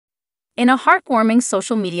In a heartwarming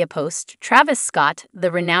social media post, Travis Scott,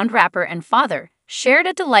 the renowned rapper and father, shared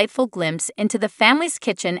a delightful glimpse into the family's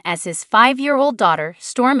kitchen as his 5-year-old daughter,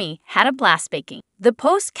 Stormi, had a blast baking. The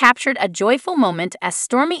post captured a joyful moment as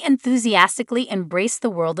Stormi enthusiastically embraced the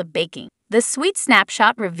world of baking. The sweet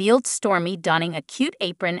snapshot revealed Stormi donning a cute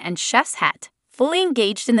apron and chef's hat, fully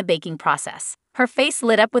engaged in the baking process. Her face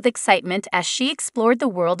lit up with excitement as she explored the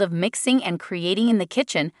world of mixing and creating in the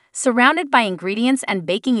kitchen, surrounded by ingredients and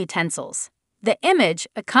baking utensils. The image,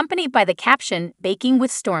 accompanied by the caption, "Baking with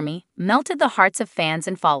Stormi," melted the hearts of fans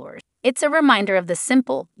and followers. It's a reminder of the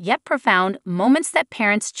simple, yet profound, moments that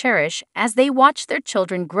parents cherish as they watch their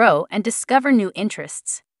children grow and discover new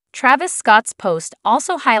interests. Travis Scott's post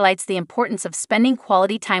also highlights the importance of spending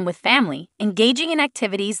quality time with family, engaging in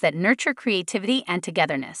activities that nurture creativity and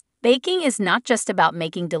togetherness. Baking is not just about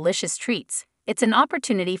making delicious treats. It's an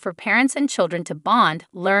opportunity for parents and children to bond,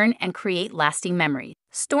 learn, and create lasting memories.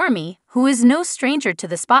 Stormi, who is no stranger to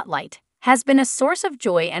the spotlight, has been a source of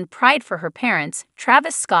joy and pride for her parents,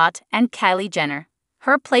 Travis Scott and Kylie Jenner.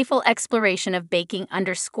 Her playful exploration of baking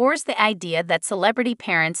underscores the idea that celebrity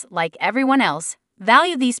parents, like everyone else,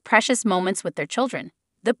 value these precious moments with their children.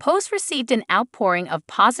 The post received an outpouring of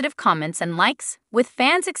positive comments and likes, with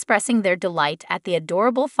fans expressing their delight at the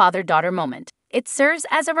adorable father-daughter moment. It serves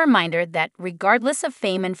as a reminder that, regardless of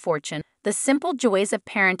fame and fortune, the simple joys of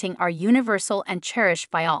parenting are universal and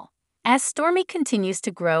cherished by all. As Stormi continues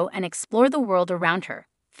to grow and explore the world around her,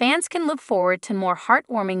 fans can look forward to more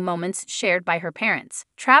heartwarming moments shared by her parents.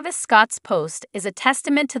 Travis Scott's post is a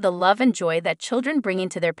testament to the love and joy that children bring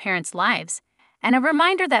into their parents' lives, and a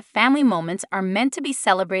reminder that family moments are meant to be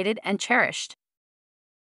celebrated and cherished.